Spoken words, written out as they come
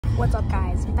What's up,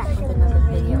 guys? Back with another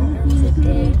video.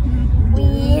 Today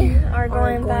we are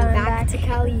going back to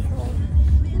Cali.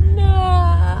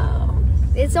 No!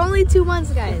 It's only 2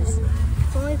 months, guys.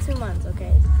 It's only 2 months,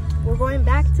 okay? We're going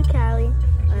back to Cali,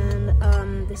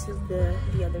 and this is the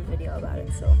other video about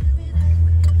it, so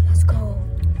let's go.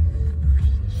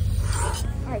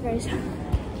 Alright, guys.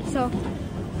 So,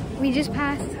 we just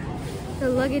passed the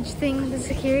luggage thing, the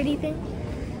security thing.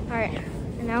 Alright,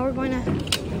 and now we're going to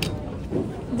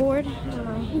board.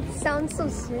 It sounds so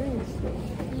serious.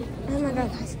 Oh my god,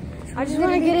 guys. I just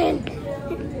want to get in.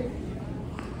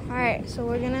 Alright, so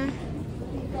we're gonna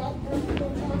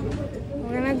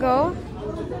go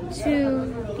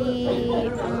to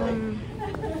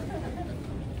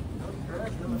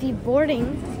the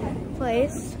boarding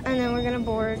place, and then we're gonna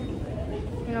board.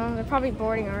 You know, they're probably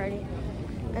boarding already.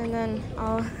 And then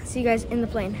I'll see you guys in the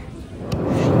plane.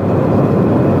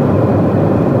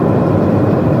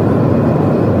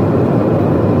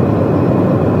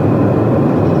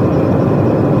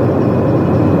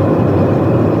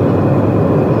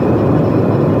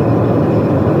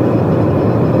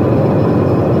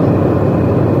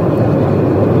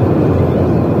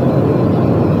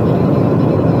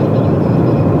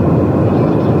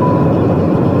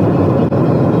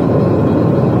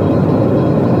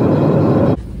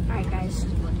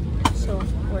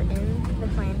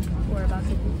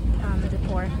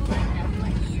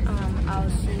 I'll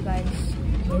see you guys.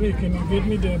 Maybe can you give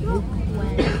me the book?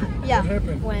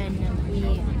 When we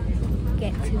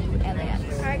get to LAX.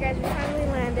 Alright guys, we finally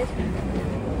landed.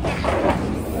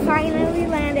 Finally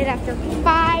landed after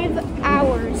 5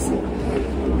 hours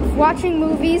of watching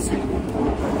movies.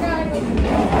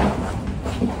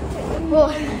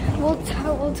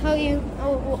 We'll tell you,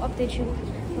 we'll update you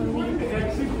when we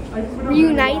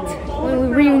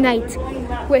reunite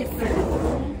with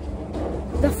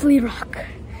the Flea Rock.